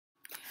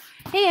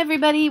Hey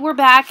everybody, we're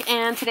back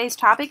and today's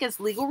topic is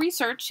legal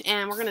research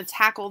and we're going to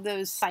tackle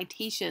those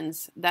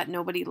citations that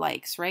nobody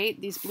likes, right?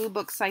 These blue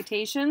book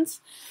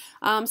citations.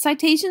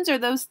 Citations are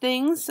those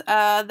things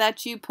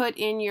that you put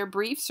in your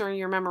briefs or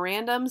your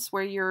memorandums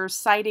where you're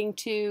citing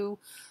to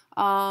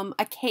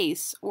a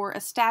case or a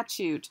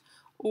statute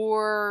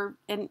or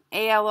an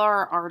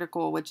ALR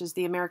article, which is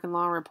the American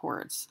Law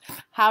Reports.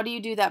 How do you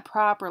do that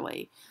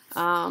properly?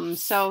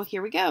 So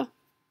here we go.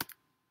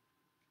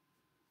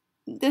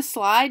 This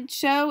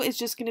slideshow is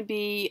just going to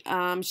be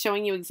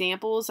showing you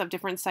examples of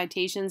different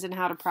citations and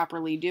how to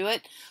properly do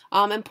it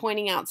and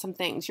pointing out some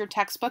things. Your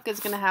textbook is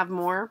going to have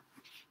more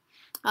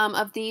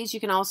of these. You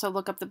can also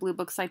look up the Blue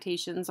Book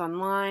citations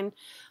online.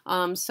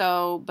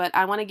 But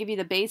I want to give you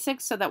the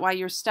basics so that while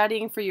you're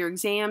studying for your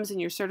exams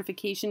and your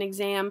certification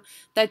exam,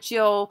 that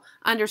you'll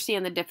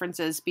understand the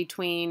differences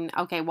between,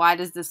 okay, why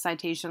does this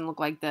citation look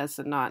like this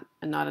and not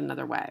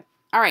another way?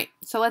 All right,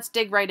 so let's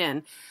dig right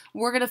in.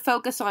 We're going to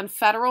focus on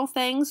federal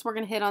things. We're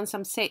going to hit on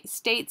some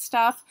state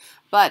stuff,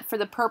 but for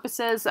the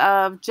purposes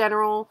of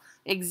general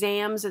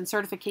exams and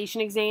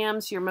certification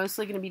exams, you're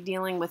mostly going to be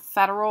dealing with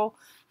federal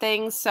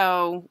things.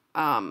 So,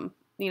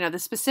 the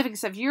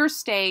specifics of your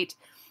state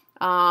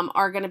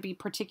are going to be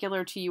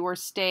particular to your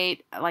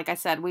state. Like I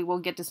said, we will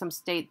get to some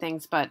state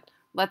things, but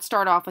let's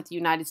start off with the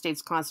United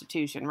States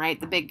Constitution, right?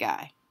 The big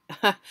guy.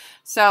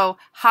 So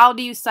how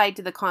do you cite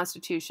to the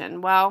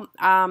Constitution? Well,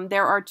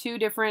 there are two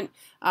different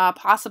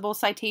possible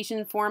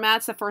citation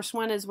formats. The first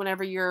one is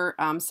whenever you're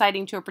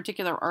citing to a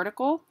particular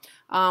article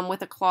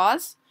with a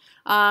clause.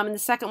 And the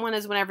second one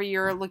is whenever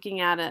you're looking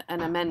at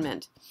an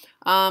amendment.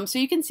 So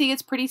you can see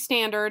it's pretty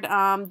standard.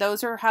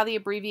 Those are how the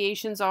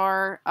abbreviations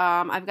are.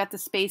 I've got the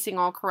spacing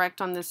all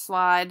correct on this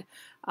slide.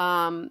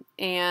 And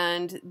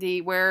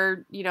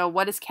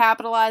what is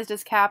capitalized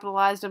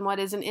and what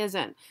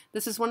isn't.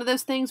 This is one of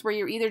those things where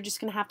you're either just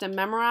going to have to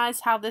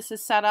memorize how this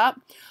is set up,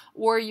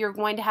 or you're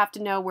going to have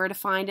to know where to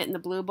find it in the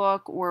Blue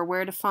Book or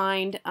where to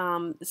find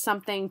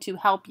something to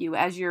help you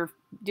as you're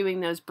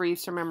doing those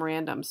briefs or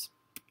memorandums.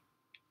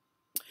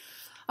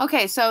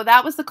 Okay, so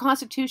that was the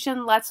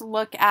Constitution. Let's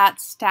look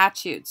at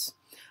statutes.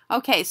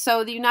 Okay,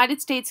 so the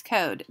United States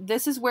Code.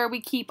 This is where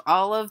we keep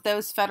all of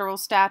those federal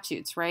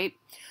statutes, right?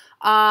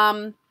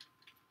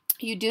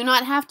 You do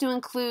not have to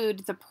include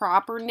the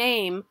proper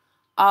name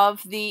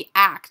of the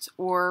act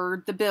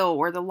or the bill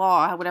or the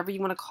law, whatever you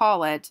want to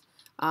call it.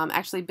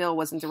 Actually, bill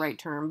wasn't the right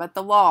term, but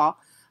the law.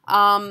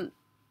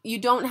 You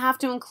don't have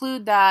to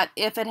include that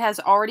if it has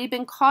already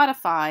been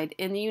codified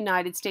in the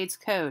United States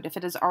Code. If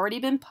it has already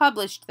been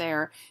published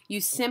there,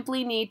 you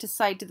simply need to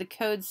cite to the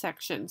code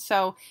section.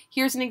 So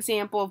here's an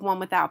example of one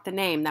without the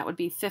name. That would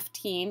be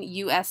 15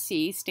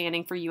 USC,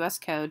 standing for U.S.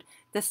 Code,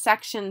 the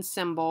section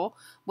symbol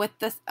with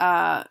the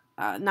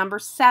number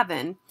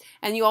 7.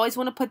 And you always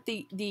want to put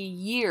the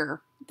year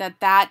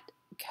that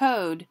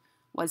code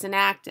was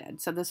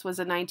enacted. So this was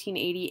a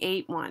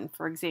 1988 one,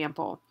 for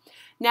example.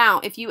 Now,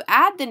 if you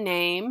add the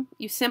name,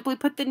 you simply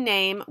put the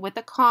name with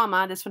a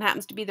comma. This one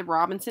happens to be the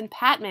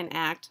Robinson-Patman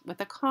Act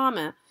with a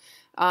comma,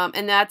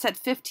 and that's at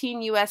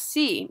 15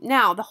 USC.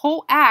 Now, the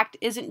whole act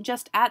isn't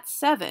just at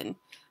 7,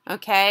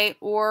 okay,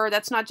 or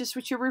that's not just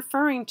what you're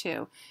referring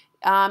to.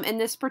 In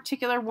this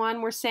particular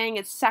one, we're saying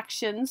it's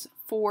sections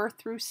 4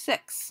 through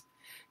 6.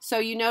 So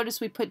you notice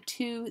we put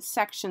 2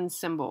 section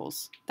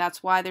symbols.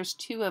 That's why there's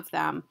 2 of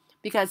them,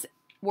 because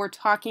we're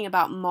talking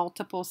about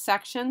multiple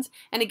sections,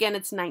 and again,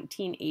 it's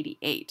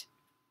 1988.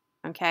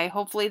 Okay,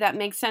 hopefully that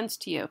makes sense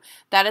to you.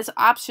 That is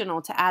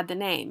optional to add the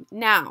name.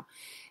 Now,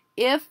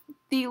 if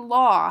the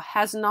law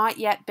has not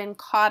yet been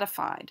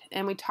codified,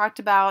 and we talked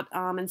about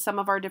in some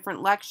of our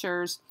different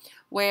lectures,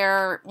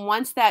 where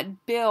once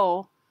that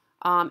bill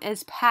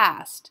is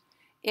passed,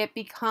 it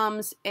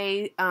becomes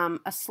a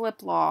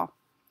slip law,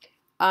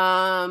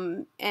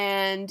 and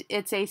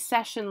it's a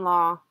session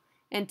law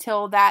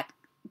until that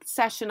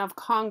session of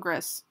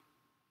Congress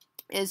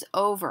is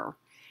over,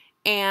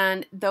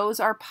 and those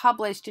are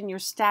published in your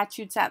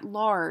statutes at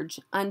large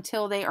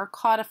until they are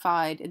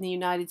codified in the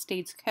United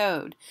States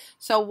Code.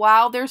 So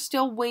while they're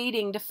still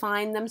waiting to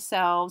find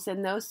themselves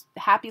in those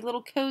happy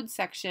little code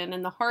section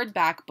in the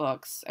hardback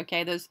books,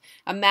 okay,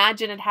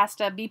 imagine it has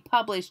to be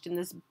published in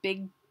this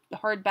big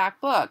hardback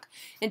book.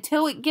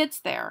 Until it gets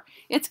there,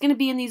 it's going to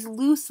be in these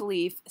loose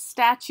leaf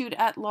statute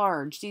at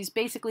large,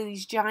 basically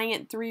these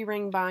giant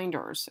 3-ring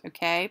binders,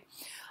 okay?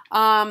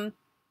 In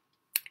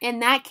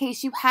that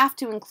case, you have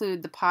to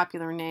include the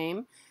popular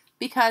name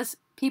because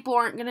people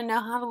aren't going to know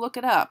how to look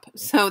it up.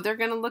 So they're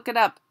going to look it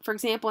up. For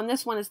example, in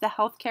this one is the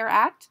Health Care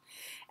Act,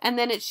 and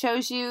then it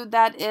shows you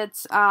that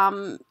it's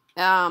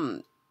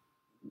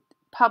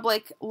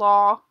Public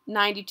Law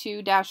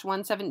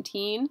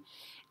 92-117,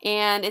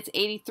 and it's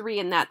 83,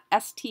 and that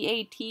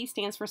STAT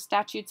stands for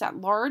Statutes at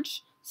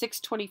Large,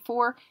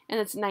 624, and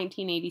it's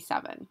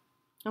 1987.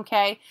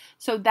 Okay,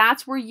 so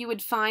that's where you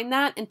would find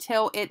that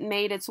until it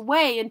made its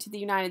way into the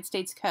United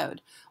States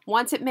Code.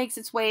 Once it makes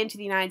its way into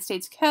the United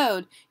States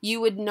Code,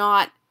 you would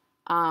not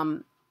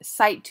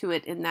cite to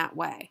it in that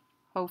way.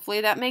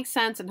 Hopefully that makes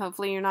sense, and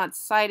hopefully you're not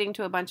citing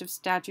to a bunch of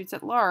statutes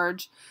at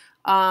large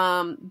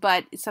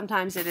but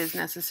sometimes it is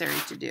necessary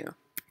to do.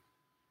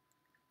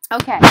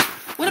 Okay,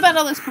 what about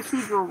all those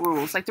procedural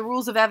rules, like the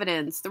rules of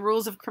evidence, the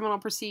rules of criminal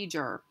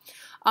procedure?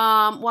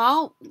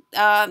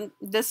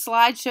 This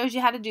slide shows you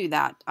how to do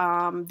that.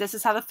 This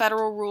is how the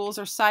federal rules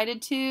are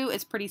cited to.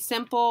 It's pretty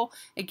simple.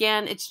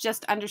 Again, it's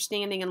just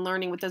understanding and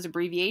learning what those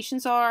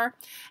abbreviations are.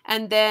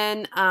 And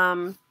then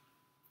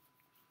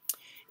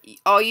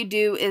all you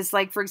do is,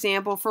 like, for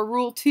example, for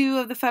Rule 2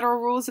 of the Federal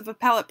Rules of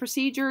Appellate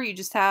Procedure, you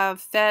just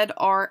have Fed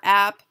R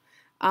App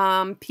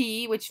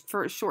P, which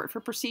for short for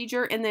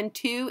procedure, and then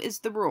 2 is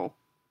the rule.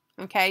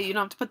 Okay, you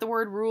don't have to put the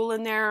word rule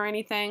in there or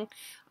anything.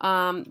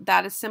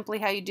 That is simply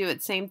how you do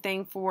it. Same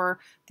thing for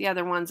the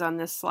other ones on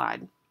this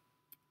slide.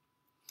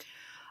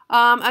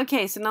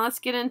 Okay, so now let's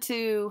get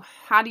into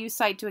how do you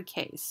cite to a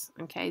case.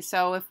 Okay,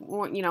 so if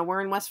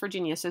we're in West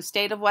Virginia, so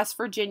State of West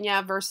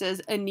Virginia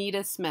versus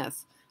Anita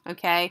Smith.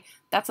 Okay,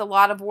 that's a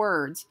lot of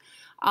words.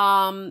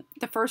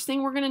 The first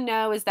thing we're going to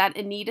know is that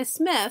Anita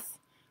Smith,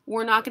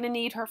 we're not going to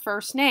need her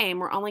first name.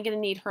 We're only going to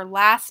need her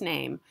last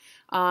name.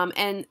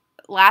 And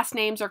last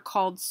names are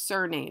called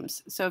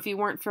surnames. So if you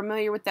weren't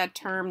familiar with that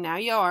term, now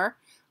you are.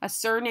 A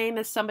surname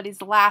is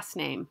somebody's last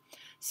name.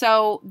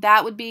 So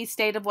that would be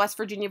State of West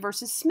Virginia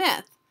versus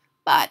Smith.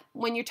 But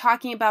when you're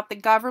talking about the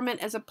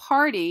government as a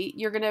party,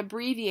 you're going to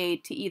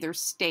abbreviate to either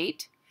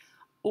state,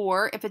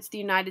 or if it's the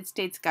United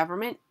States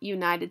government,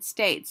 United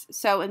States.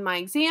 So in my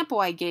example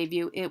I gave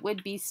you, it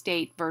would be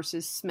State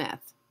versus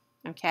Smith.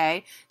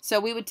 Okay, so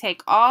we would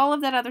take all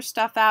of that other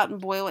stuff out and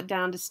boil it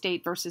down to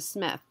State versus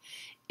Smith.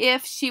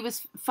 If she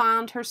was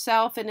found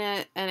herself in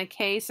a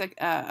case,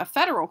 a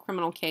federal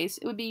criminal case,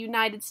 it would be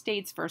United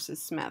States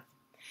versus Smith.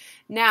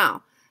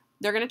 Now,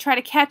 they're going to try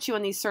to catch you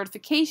on these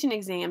certification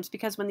exams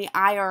because when the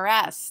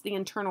IRS, the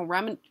Internal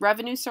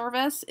Revenue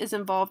Service, is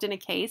involved in a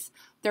case,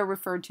 they're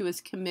referred to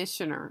as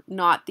commissioner,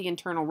 not the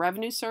Internal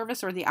Revenue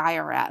Service or the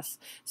IRS.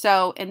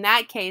 So in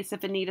that case,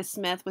 if Anita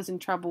Smith was in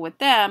trouble with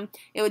them,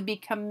 it would be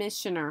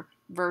commissioner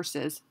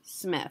versus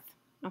Smith.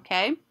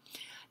 Okay?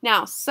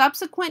 Now,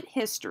 subsequent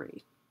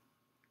history.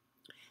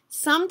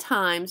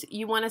 Sometimes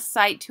you want to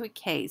cite to a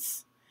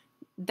case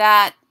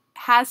that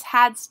has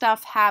had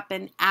stuff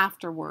happen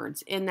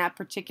afterwards in that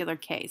particular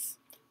case.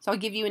 So I'll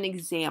give you an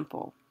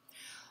example.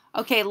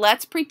 Okay,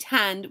 let's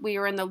pretend we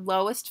are in the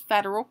lowest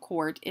federal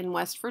court in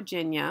West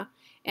Virginia,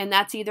 and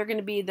that's either going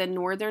to be the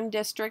Northern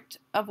District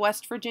of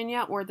West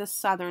Virginia or the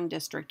Southern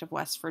District of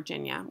West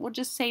Virginia. We'll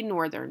just say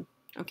Northern,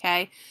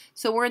 okay?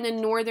 So we're in the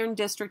Northern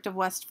District of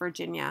West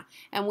Virginia,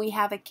 and we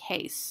have a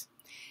case.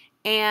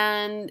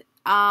 And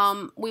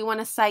we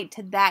want to cite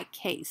to that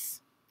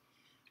case.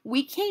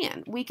 We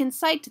can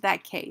cite to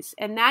that case,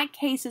 and that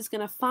case is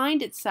going to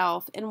find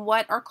itself in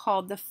what are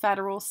called the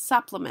federal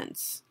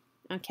supplements.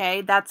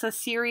 Okay, that's a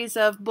series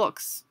of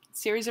books,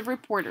 series of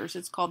reporters.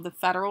 It's called the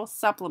federal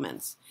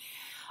supplements.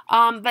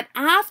 But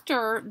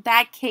after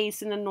that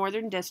case in the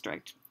Northern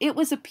District, it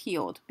was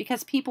appealed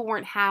because people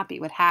weren't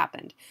happy what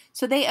happened.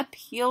 So they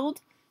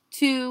appealed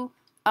to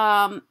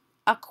a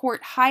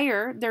court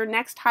higher, their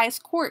next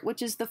highest court,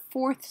 which is the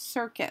Fourth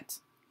Circuit.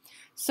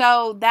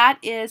 So that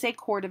is a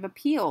court of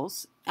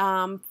appeals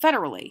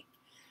federally.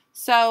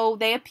 So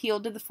they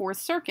appealed to the Fourth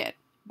Circuit.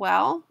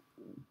 Well,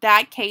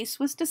 that case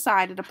was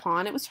decided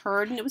upon. It was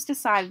heard and it was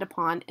decided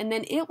upon, and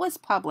then it was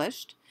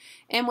published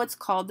in what's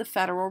called the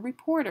Federal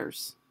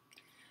Reporters.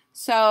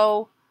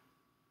 So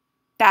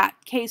that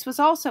case was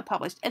also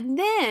published. And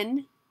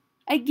then,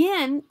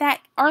 again,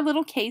 that our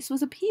little case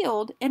was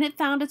appealed, and it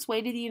found its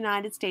way to the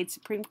United States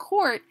Supreme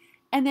Court,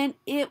 and then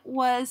it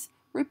was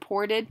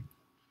reported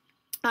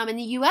in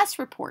the U.S.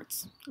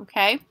 reports,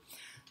 okay?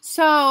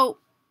 So,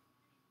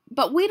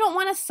 but we don't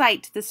want to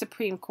cite the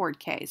Supreme Court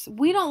case.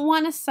 We don't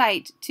want to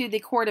cite to the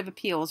Court of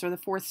Appeals or the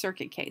Fourth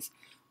Circuit case.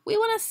 We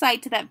want to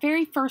cite to that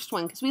very first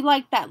one because we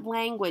like that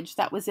language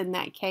that was in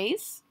that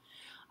case.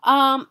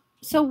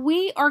 So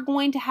we are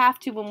going to have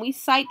to, when we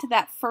cite to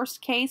that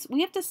first case,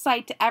 we have to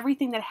cite to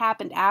everything that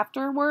happened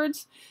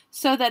afterwards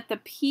so that the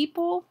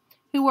people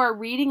who are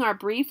reading our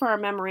brief or our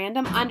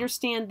memorandum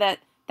understand that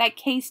that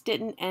case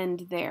didn't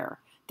end there,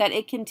 that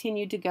it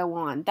continued to go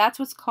on. That's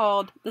what's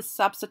called the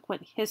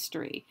subsequent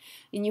history.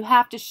 And you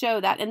have to show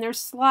that. And there's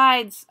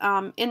slides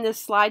in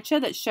this slideshow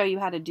that show you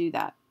how to do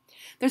that.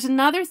 There's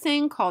another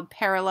thing called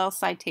parallel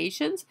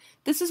citations.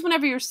 This is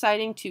whenever you're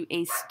citing to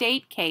a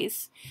state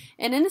case.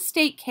 And in a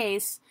state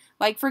case,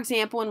 like for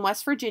example in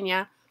West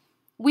Virginia,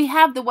 we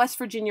have the West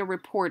Virginia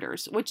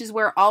Reporters, which is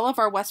where all of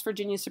our West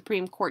Virginia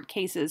Supreme Court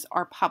cases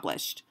are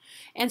published.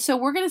 And so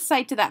we're going to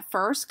cite to that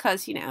first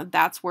because, you know,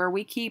 that's where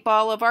we keep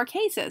all of our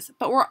cases.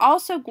 But we're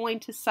also going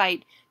to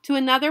cite to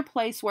another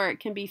place where it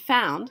can be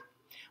found,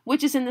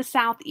 which is in the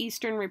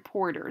Southeastern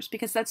Reporters,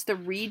 because that's the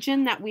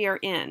region that we are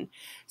in.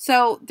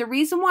 So the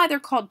reason why they're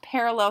called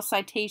parallel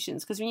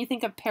citations, because when you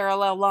think of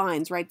parallel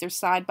lines, right, they're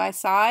side by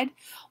side.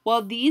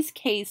 Well, these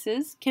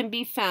cases can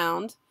be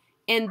found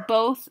in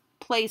both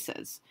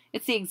places.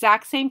 It's the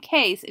exact same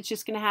case, it's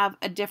just going to have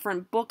a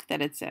different book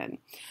that it's in.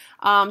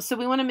 So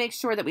we want to make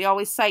sure that we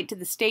always cite to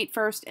the state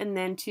first and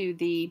then to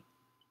the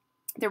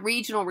the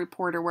regional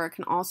reporter where it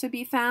can also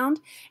be found,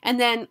 and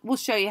then we'll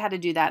show you how to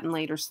do that in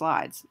later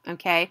slides,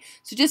 okay?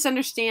 So just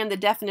understand the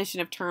definition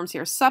of terms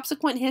here.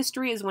 Subsequent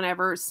history is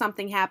whenever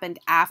something happened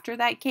after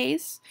that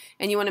case,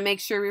 and you want to make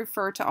sure you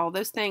refer to all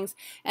those things.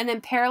 And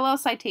then parallel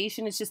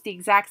citation is just the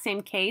exact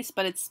same case,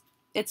 but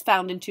it's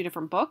found in 2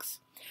 different books.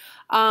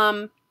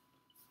 And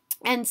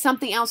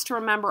something else to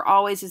remember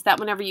always is that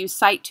whenever you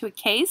cite to a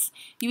case,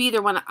 you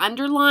either want to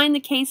underline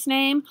the case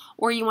name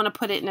or you want to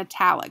put it in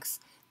italics.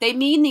 They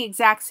mean the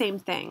exact same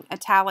thing,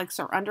 italics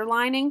or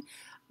underlining,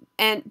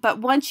 but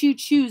once you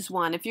choose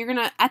one, if you're going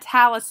to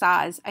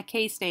italicize a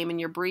case name in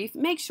your brief,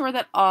 make sure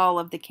that all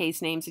of the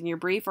case names in your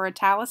brief are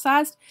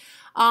italicized.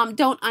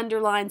 Don't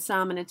underline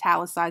some and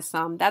italicize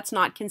some. That's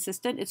not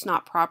consistent. It's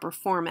not proper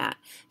format.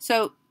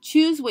 So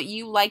choose what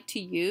you like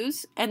to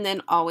use and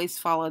then always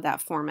follow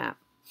that format.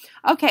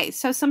 Okay,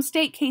 so some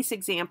state case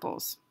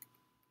examples.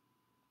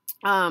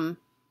 Sorry,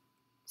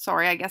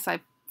 I guess I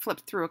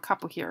flipped through a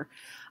couple here.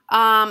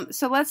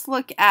 So let's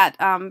look at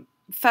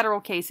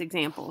federal case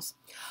examples.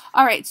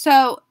 All right,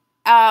 so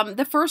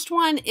the first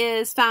one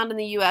is found in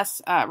the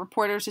U.S.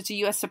 Reporters. It's a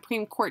U.S.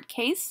 Supreme Court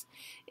case.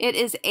 It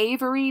is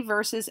Avery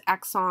versus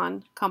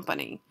Exxon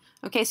Company.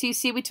 Okay, so you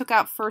see we took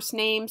out first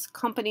names.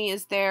 Company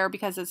is there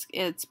because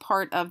it's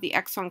part of the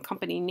Exxon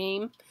Company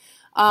name.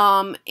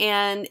 And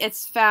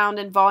it's found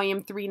in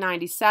volume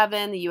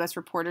 397, the U.S.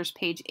 Reporters,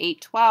 page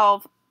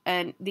 812.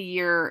 And the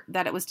year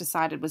that it was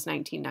decided was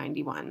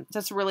 1991. So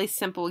that's a really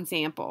simple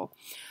example.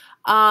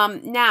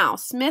 Now,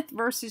 Smith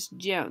versus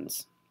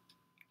Jones.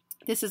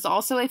 This is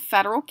also a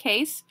federal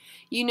case.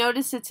 You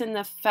notice it's in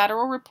the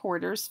Federal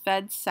Reporters,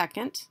 Fed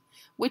Second,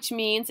 which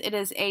means it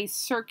is a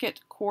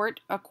circuit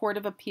court, a court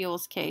of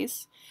appeals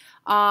case.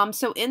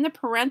 So in the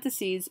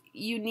parentheses,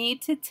 you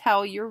need to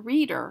tell your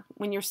reader,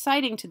 when you're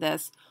citing to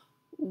this,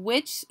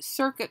 which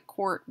circuit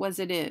court was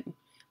it in.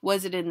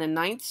 Was it in the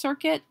 9th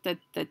Circuit, the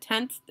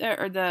 10th,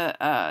 or the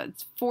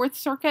 4th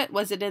Circuit?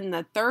 Was it in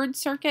the 3rd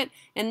Circuit?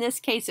 In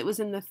this case, it was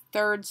in the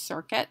 3rd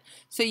Circuit.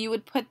 So you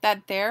would put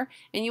that there,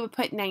 and you would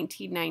put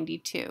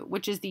 1992,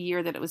 which is the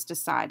year that it was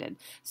decided.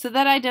 So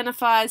that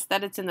identifies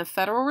that it's in the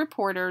Federal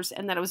Reporters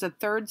and that it was a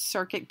 3rd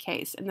Circuit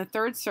case. And the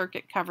 3rd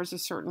Circuit covers a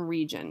certain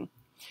region.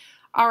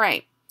 All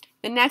right.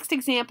 The next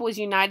example is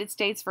United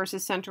States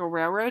versus Central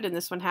Railroad, and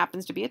this one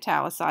happens to be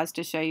italicized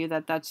to show you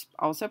that that's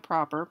also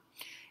proper.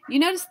 You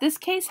notice this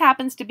case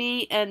happens to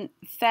be in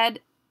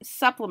Fed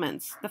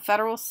supplements, the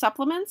federal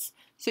supplements.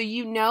 So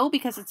you know,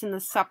 because it's in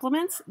the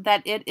supplements,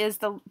 that it is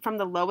from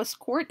the lowest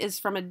court is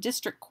from a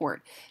district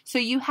court. So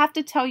you have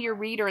to tell your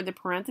reader in the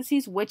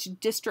parentheses which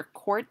district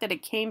court that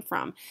it came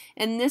from.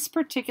 In this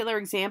particular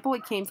example,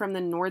 it came from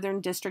the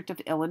Northern District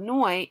of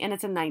Illinois, and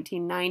it's a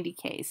 1990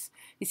 case.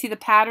 You see the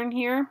pattern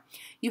here?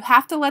 You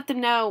have to let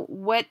them know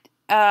what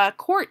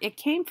court it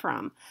came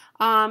from.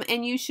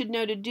 And you should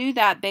know to do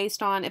that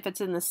based on if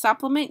it's in the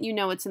supplement, you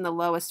know it's in the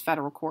lowest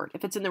federal court.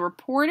 If it's in the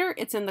reporter,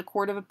 it's in the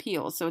Court of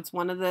Appeals, so it's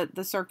one of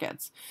the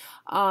circuits.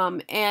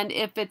 And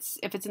if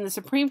it's in the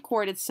Supreme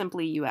Court, it's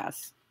simply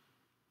U.S.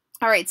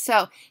 All right,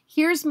 so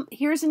here's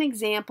an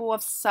example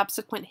of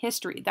subsequent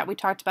history that we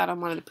talked about on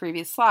one of the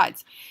previous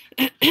slides.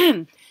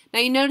 Now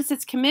you notice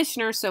it's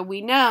commissioner, so we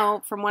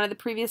know from one of the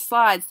previous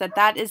slides that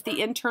that is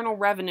the Internal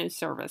Revenue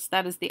Service.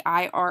 That is the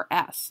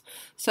IRS.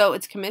 So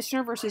it's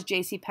Commissioner versus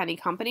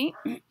JCPenney Company.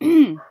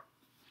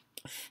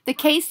 The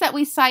case that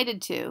we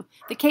cited to,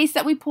 the case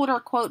that we pulled our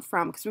quote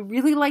from, because we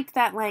really liked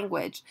that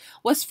language,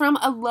 was from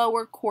a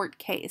lower court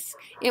case.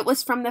 It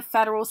was from the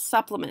federal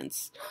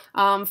supplements.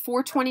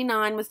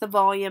 429 was the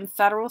volume,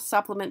 federal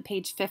supplement,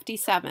 page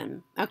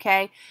 57.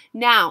 Okay.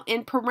 Now,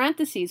 in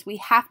parentheses, we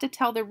have to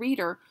tell the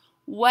reader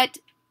what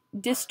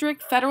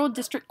federal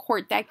district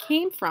court that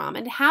came from,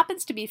 and it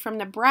happens to be from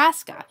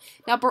Nebraska.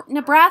 Now,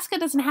 Nebraska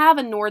doesn't have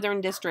a northern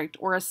district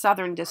or a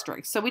southern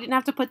district, so we didn't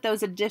have to put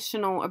those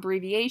additional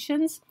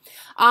abbreviations.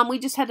 We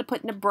just had to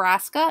put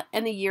Nebraska,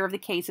 and the year of the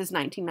case is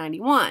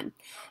 1991.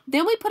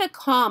 Then we put a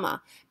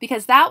comma,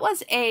 because that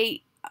was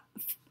a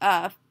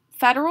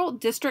federal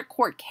district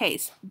court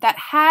case that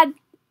had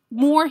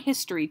more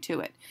history to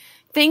it.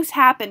 Things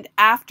happened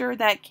after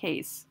that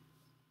case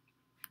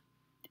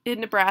in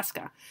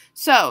Nebraska.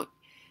 So,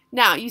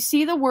 now, you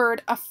see the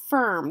word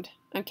affirmed,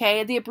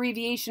 okay, the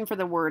abbreviation for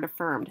the word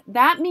affirmed.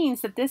 That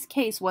means that this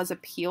case was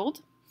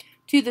appealed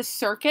to the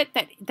circuit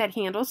that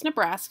handles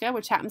Nebraska,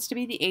 which happens to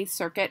be the 8th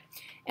Circuit,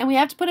 and we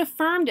have to put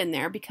affirmed in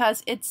there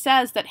because it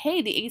says that,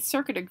 hey, the 8th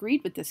Circuit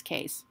agreed with this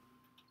case.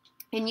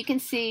 And you can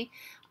see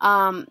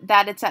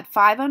that it's at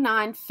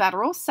 509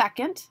 Federal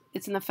 2nd.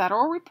 It's in the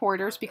Federal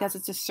Reporters because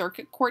it's a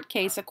circuit court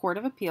case, a court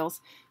of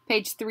appeals,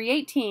 page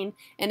 318.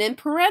 And in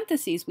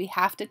parentheses, we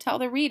have to tell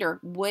the reader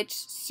which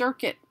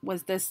circuit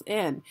was this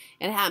in.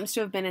 And it happens to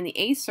have been in the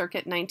 8th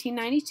Circuit,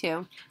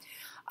 1992.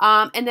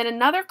 And then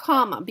another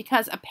comma,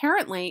 because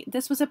apparently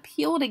this was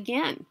appealed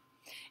again.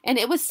 And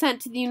it was sent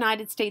to the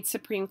United States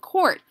Supreme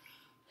Court,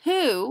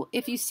 who,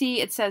 if you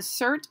see, it says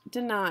cert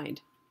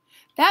denied.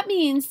 That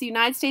means the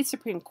United States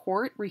Supreme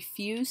Court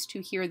refused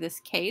to hear this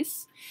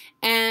case,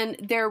 and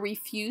their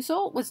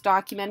refusal was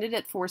documented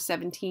at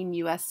 417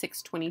 U.S.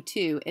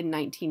 622 in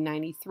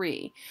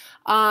 1993.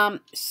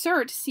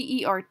 CERT,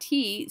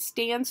 C-E-R-T,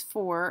 stands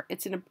for,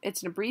 it's an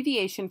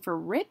abbreviation for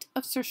Writ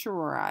of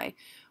Certiorari,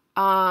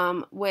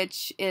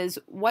 which is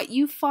what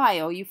you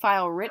file. You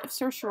file a writ of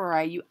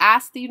certiorari. You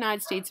ask the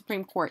United States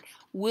Supreme Court,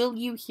 will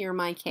you hear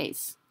my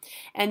case?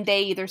 And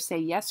they either say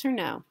yes or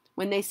no.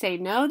 When they say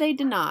no, they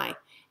deny.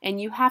 And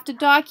you have to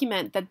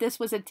document that this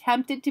was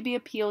attempted to be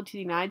appealed to the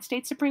United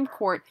States Supreme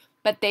Court,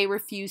 but they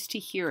refused to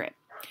hear it.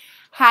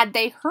 Had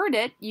they heard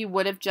it, you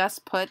would have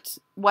just put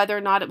whether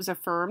or not it was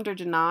affirmed or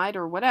denied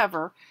or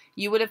whatever.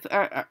 You would have,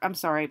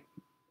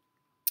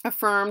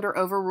 affirmed or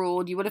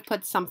overruled. You would have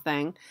put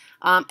something,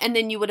 and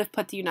then you would have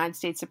put the United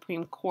States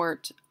Supreme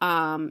Court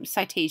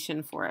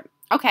citation for it.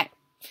 Okay.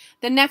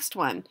 The next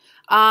one,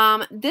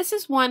 this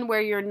is one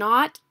where you're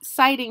not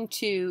citing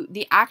to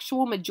the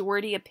actual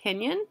majority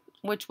opinion,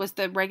 which was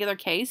the regular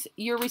case.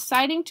 You're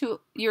citing to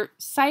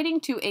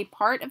a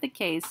part of the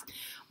case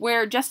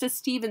where Justice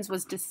Stevens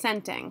was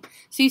dissenting.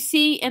 So you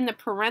see in the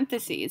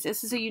parentheses,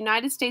 this is a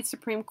United States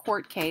Supreme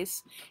Court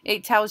case.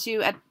 It tells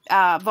you at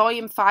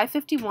volume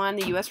 551,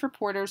 the U.S.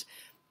 Reporters,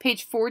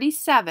 page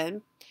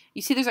 47,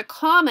 you see there's a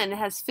comma and it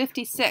has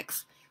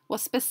 56. Well,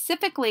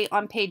 specifically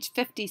on page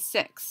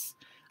 56,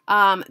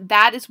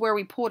 that is where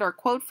we pulled our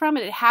quote from,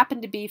 and it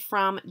happened to be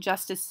from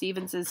Justice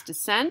Stevens's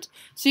dissent,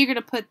 so you're going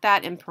to put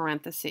that in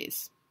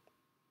parentheses.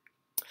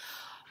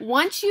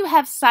 Once you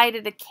have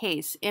cited a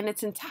case in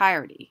its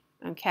entirety,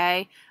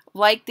 okay,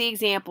 like the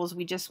examples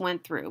we just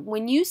went through,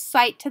 when you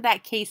cite to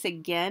that case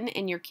again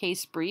in your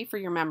case brief or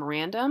your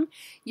memorandum,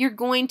 you're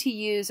going to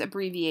use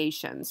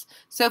abbreviations.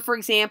 So, for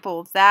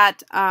example,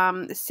 that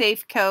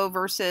Safeco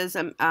versus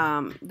the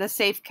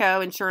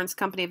Safeco Insurance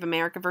Company of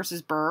America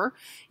versus Burr,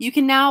 you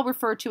can now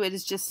refer to it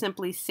as just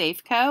simply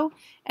Safeco,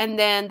 and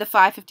then the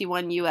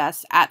 551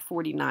 U.S. at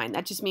 49.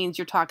 That just means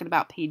you're talking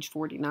about page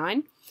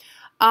 49.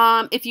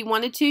 If you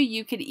wanted to,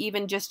 you could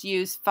even just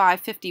use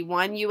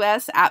 551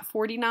 U.S. at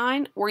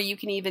 49, or you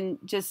can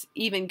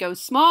even go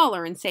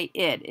smaller and say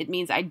it. It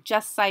means I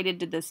just cited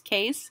to this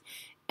case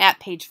at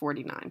page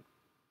 49.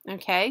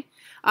 Okay?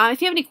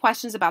 If you have any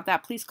questions about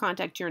that, please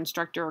contact your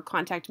instructor or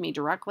contact me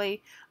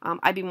directly.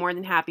 I'd be more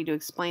than happy to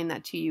explain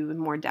that to you in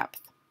more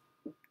depth.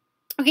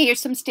 Okay, here's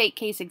some state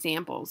case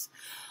examples.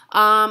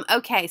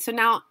 Okay, so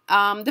now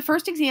the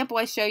first example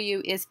I show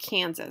you is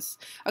Kansas.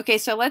 Okay,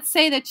 so let's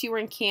say that you were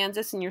in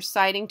Kansas and you're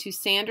citing to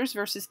Sanders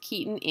versus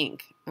Keaton,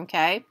 Inc.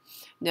 Okay,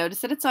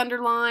 notice that it's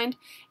underlined,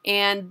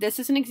 and this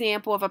is an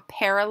example of a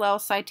parallel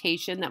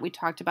citation that we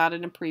talked about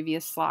in a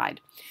previous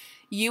slide.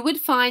 You would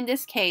find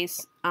this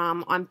case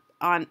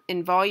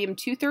in volume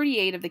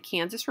 238 of the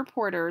Kansas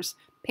Reporters,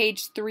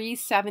 page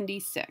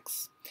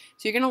 376.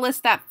 So you're going to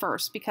list that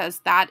first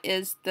because that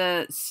is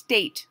the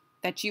state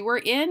that you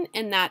were in,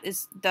 and that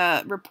is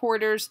the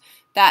reporters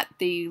that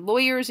the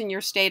lawyers in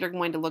your state are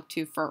going to look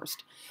to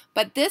first.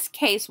 But this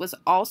case was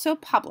also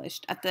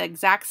published at the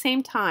exact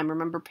same time.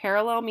 Remember,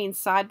 parallel means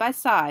side by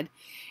side,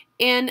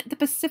 in the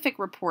Pacific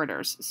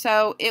Reporters.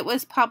 So it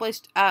was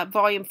published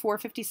volume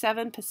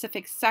 457,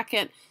 Pacific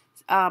 2nd,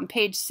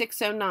 page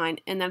 609,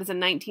 and that is a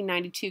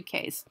 1992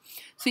 case.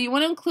 So you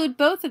want to include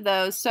both of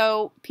those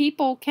so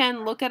people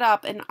can look it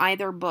up in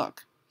either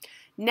book.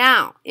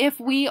 Now, if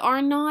we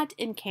are not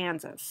in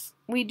Kansas,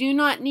 we do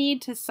not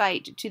need to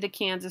cite to the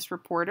Kansas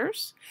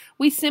Reporters.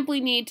 We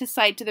simply need to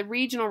cite to the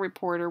regional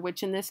reporter,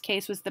 which in this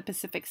case was the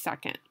Pacific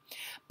 2nd.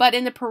 But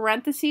in the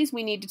parentheses,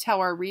 we need to tell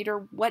our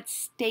reader what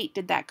state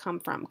did that come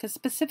from, because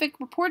Pacific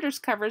Reporters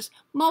covers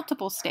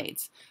multiple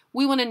states.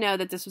 We want to know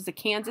that this was a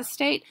Kansas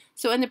state,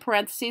 so in the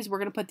parentheses, we're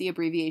going to put the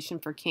abbreviation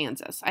for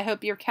Kansas. I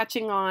hope you're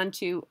catching on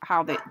to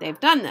how they've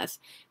done this.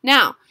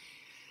 Now,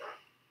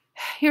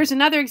 here's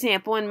another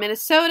example. In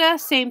Minnesota,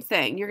 same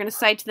thing. You're going to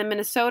cite to the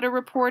Minnesota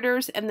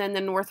Reporters and then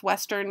the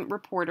Northwestern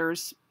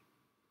Reporters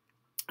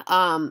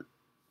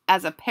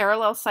as a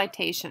parallel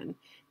citation.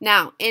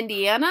 Now,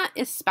 Indiana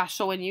is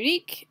special and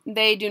unique.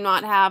 They do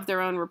not have their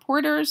own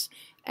reporters,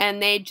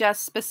 and they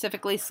just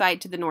specifically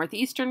cite to the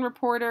Northeastern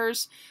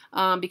Reporters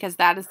because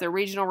that is their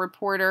regional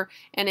reporter.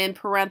 And in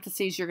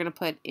parentheses, you're going to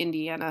put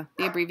Indiana,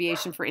 the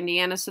abbreviation for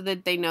Indiana, so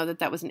that they know that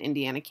that was an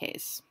Indiana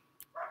case.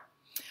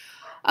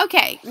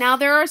 Okay, now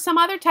there are some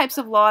other types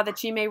of law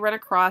that you may run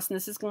across, and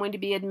this is going to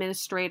be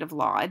administrative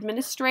law.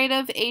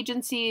 Administrative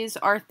agencies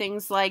are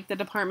things like the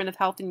Department of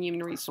Health and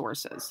Human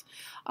Resources.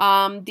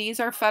 These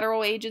are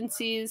federal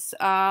agencies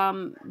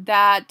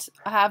that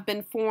have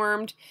been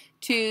formed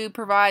to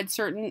provide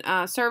certain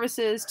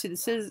services to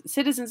the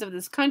citizens of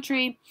this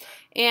country,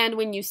 and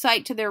when you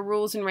cite to their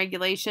rules and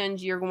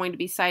regulations, you're going to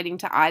be citing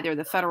to either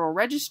the Federal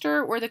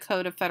Register or the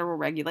Code of Federal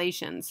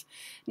Regulations.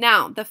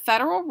 Now, the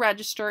Federal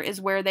Register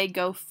is where they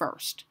go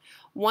first.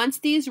 Once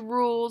these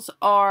rules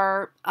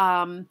are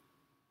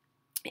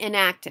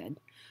enacted,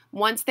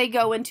 once they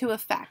go into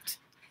effect,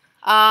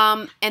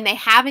 and they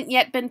haven't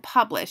yet been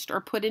published or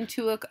put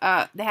into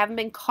they haven't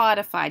been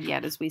codified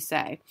yet, as we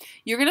say.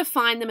 You're going to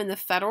find them in the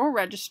Federal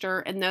Register,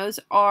 and those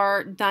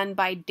are done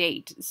by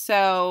date.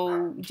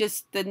 So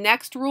just the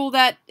next rule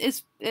that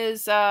is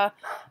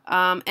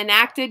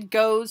enacted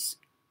goes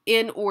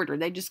in order.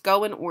 They just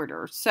go in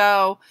order.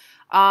 So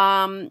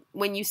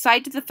when you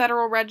cite to the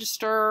Federal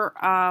Register,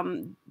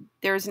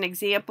 there's an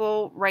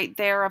example right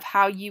there of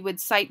how you would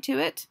cite to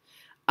it.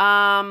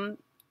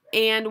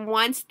 And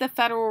once the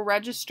Federal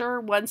Register,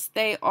 once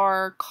they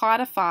are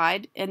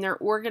codified and they're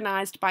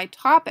organized by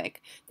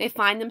topic, they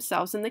find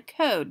themselves in the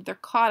code. They're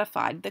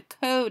codified, the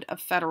Code of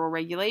Federal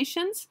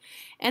Regulations,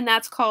 and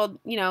that's called,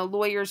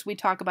 lawyers, we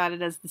talk about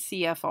it as the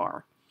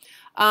CFR.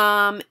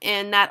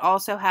 And that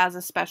also has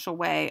a special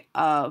way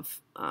of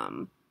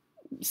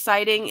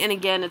citing, and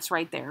again, it's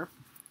right there.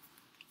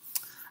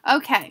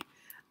 Okay.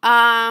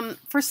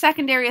 For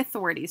secondary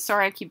authorities,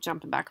 sorry, I keep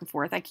jumping back and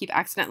forth. I keep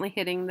accidentally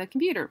hitting the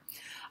computer.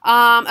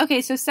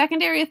 Okay, so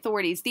secondary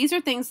authorities. These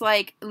are things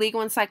like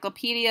legal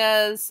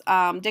encyclopedias,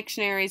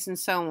 dictionaries, and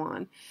so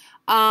on.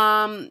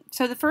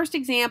 So the first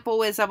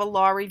example is of a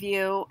law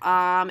review.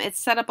 It's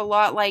set up a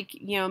lot like,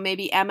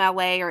 maybe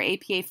MLA or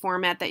APA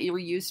format that you were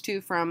used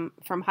to from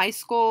high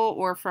school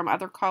or from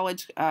other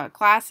college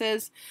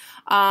classes.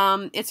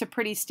 It's a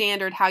pretty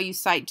standard how you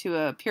cite to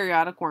a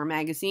periodical or a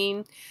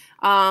magazine.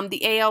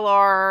 The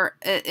ALR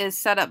is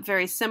set up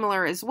very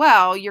similar as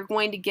well. You're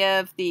going to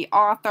give the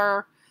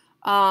author,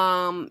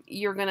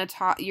 you're going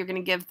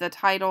to give the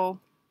title,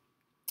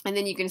 and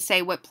then you're going to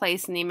say what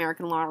place in the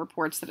American Law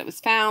reports that it was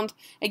found.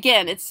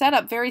 Again, it's set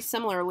up very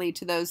similarly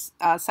to those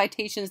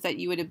citations that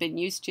you would have been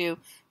used to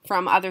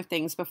from other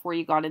things before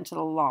you got into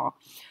the law.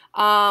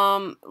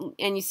 And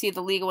you see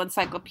the legal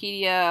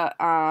encyclopedia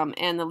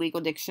and the legal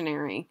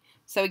dictionary.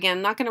 So again,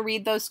 I'm not going to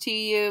read those to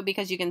you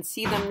because you can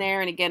see them there.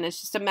 And again, it's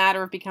just a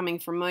matter of becoming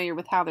familiar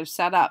with how they're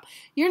set up.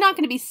 You're not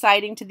going to be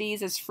citing to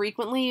these as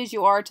frequently as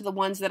you are to the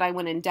ones that I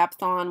went in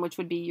depth on, which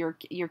would be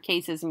your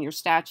cases and your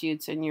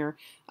statutes and your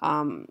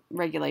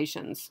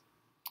regulations.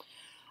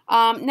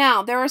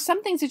 Now, there are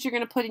some things that you're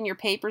going to put in your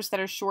papers that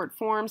are short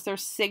forms. They're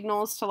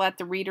signals to let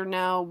the reader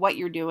know what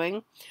you're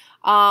doing.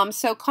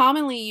 So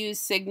commonly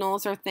used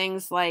signals are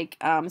things like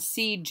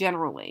see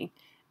generally.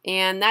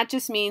 And that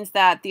just means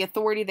that the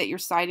authority that you're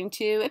citing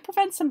to,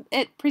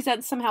 it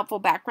presents some helpful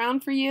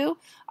background for you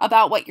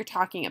about what you're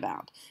talking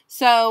about.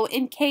 So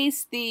in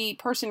case the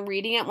person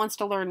reading it wants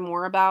to learn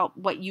more about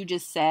what you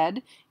just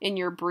said in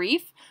your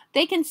brief,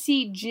 they can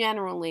see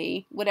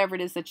generally whatever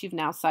it is that you've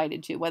now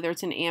cited to, whether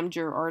it's an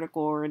AmJur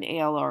article or an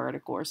ALR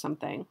article or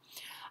something.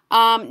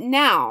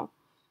 Now,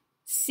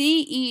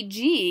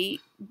 CEG,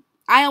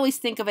 I always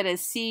think of it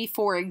as C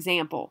for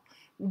example.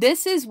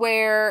 This is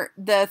where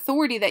the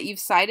authority that you've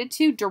cited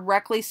to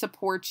directly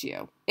supports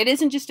you. It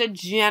isn't just a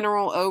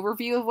general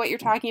overview of what you're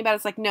talking about.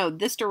 It's like, no,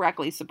 this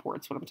directly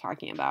supports what I'm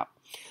talking about.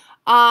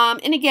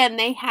 And again,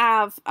 they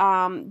have,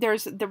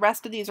 there's the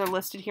rest of these are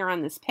listed here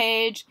on this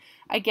page.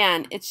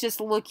 Again, it's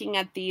just looking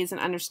at these and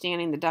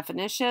understanding the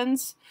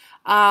definitions.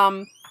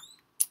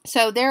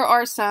 So there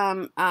are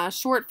some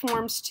short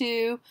forms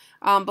too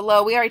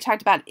below. We already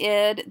talked about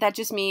id. That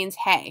just means,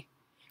 hey,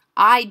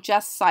 I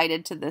just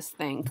cited to this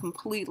thing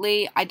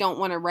completely. I don't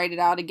want to write it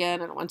out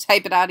again. I don't want to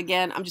type it out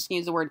again. I'm just going to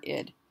use the word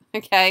id.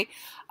 Okay?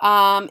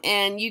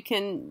 And you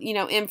can,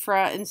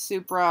 infra and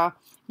supra,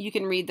 you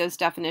can read those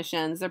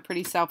definitions. They're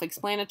pretty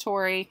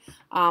self-explanatory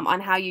on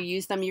how you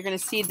use them. You're going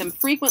to see them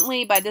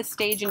frequently by this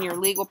stage in your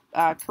legal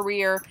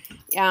career,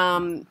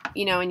 in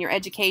your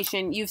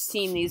education. You've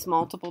seen these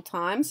multiple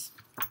times.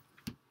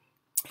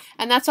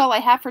 And that's all I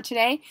have for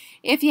today.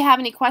 If you have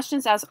any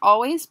questions, as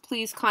always,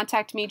 please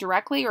contact me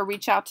directly or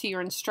reach out to your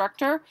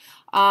instructor.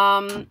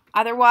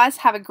 Otherwise,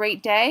 have a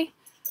great day.